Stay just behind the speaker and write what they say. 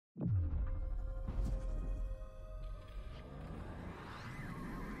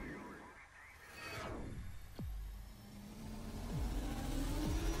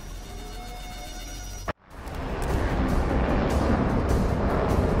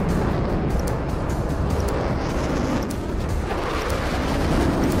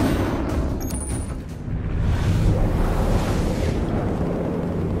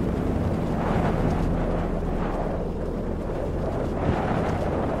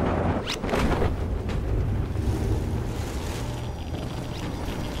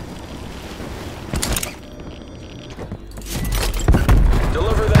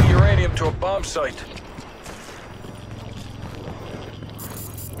site.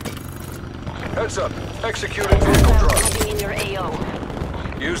 Heads up. Executing vehicle drop. In your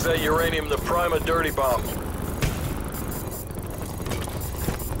AO. Use that uranium to prime a dirty bomb.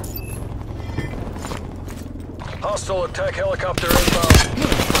 Hostile attack helicopter inbound.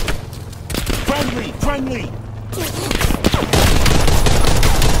 Friendly! Friendly!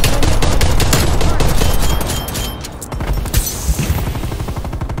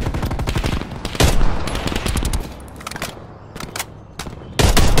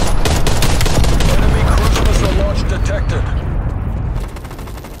 Enemy cruise missile launch detected.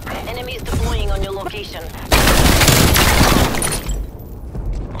 Enemies deploying on your location.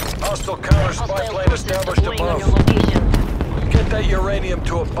 Hostile counter spy Hostile plane forces established deploying on your above. location. Get that uranium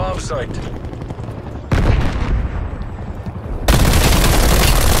to a bomb site.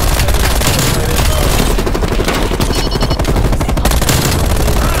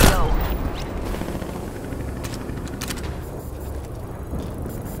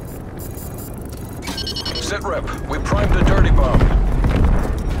 Sit rep. We primed the dirty bomb.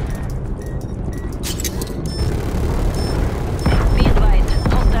 Be advised,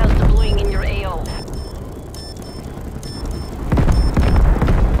 hostiles deploying in your AO.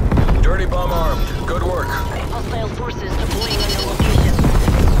 Dirty bomb armed. Good work. Hostile forces deploying on your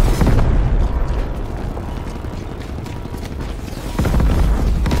location.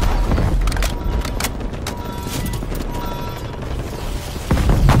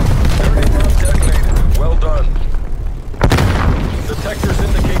 Dirty bomb detonated. Well done. Detectors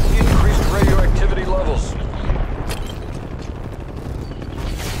indicate increased radioactivity levels.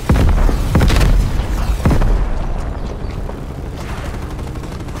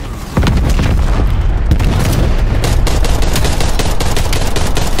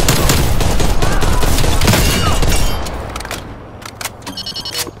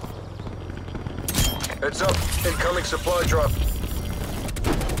 Heads up. Incoming supply drop.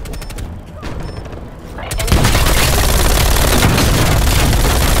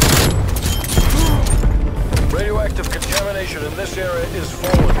 Radioactive contamination in this area is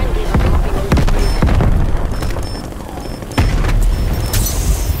falling. Friendlies are dropping on your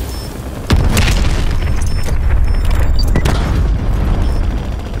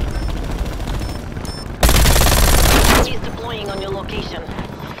Enemies deploying on your location.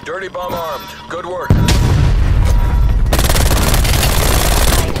 Dirty bomb armed. Good work.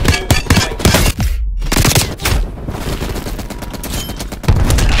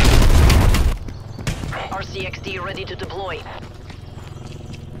 RCXD ready to deploy.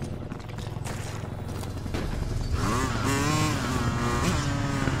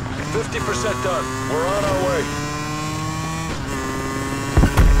 %50 done. We're on our way.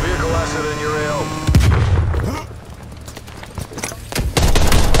 Vehicle asset in your AO.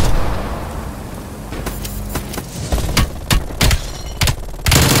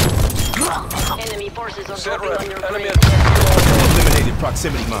 Enemy forces are Set dropping rep. on your Enemy grid. attack. Eliminated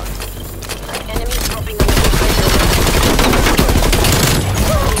proximity mine. Enemies dropping on your grid.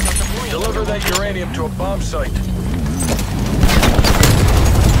 Deliver that uranium to a bomb site.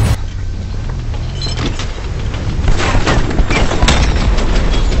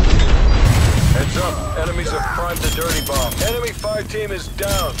 Heads up. Enemies have primed the dirty bomb. Enemy fire team is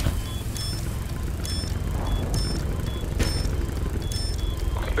down.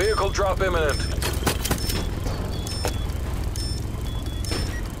 Vehicle drop imminent.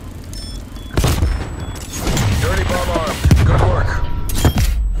 Dirty bomb armed. Good work.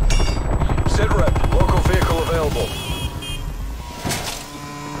 Sit rep. Local vehicle available.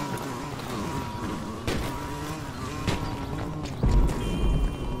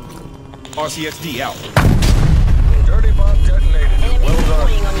 RCXD out. Dirty bomb detonated. Enemies Well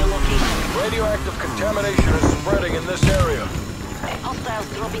deploying done. on your location. Radioactive contamination is spreading in this area. Hostiles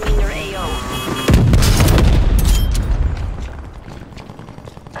dropping in your AO.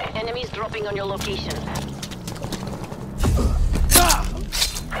 Enemies dropping on your location.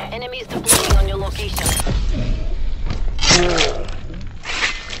 Enemies deploying on your location.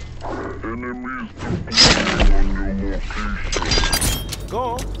 Go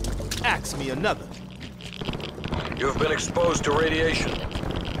on. Ask me another. You have been exposed to radiation.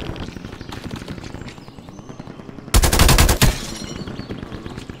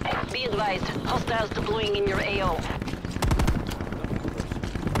 Be advised, hostiles deploying in your AO.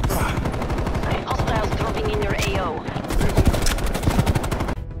 Hostiles dropping in your AO.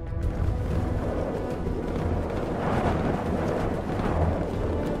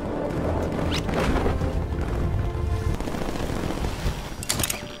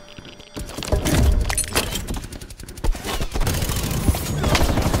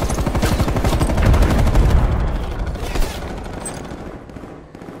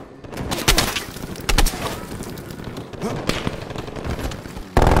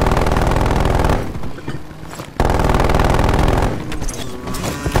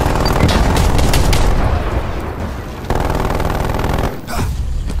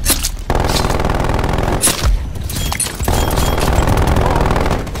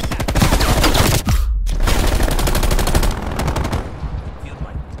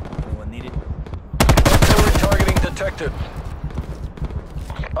 Detected.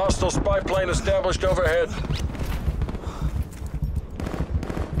 Hostile spy plane established overhead.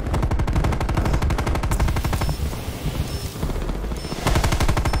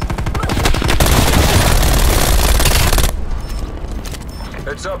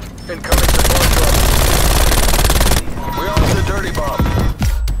 Heads up. Incoming support drone. We are on the dirty bomb.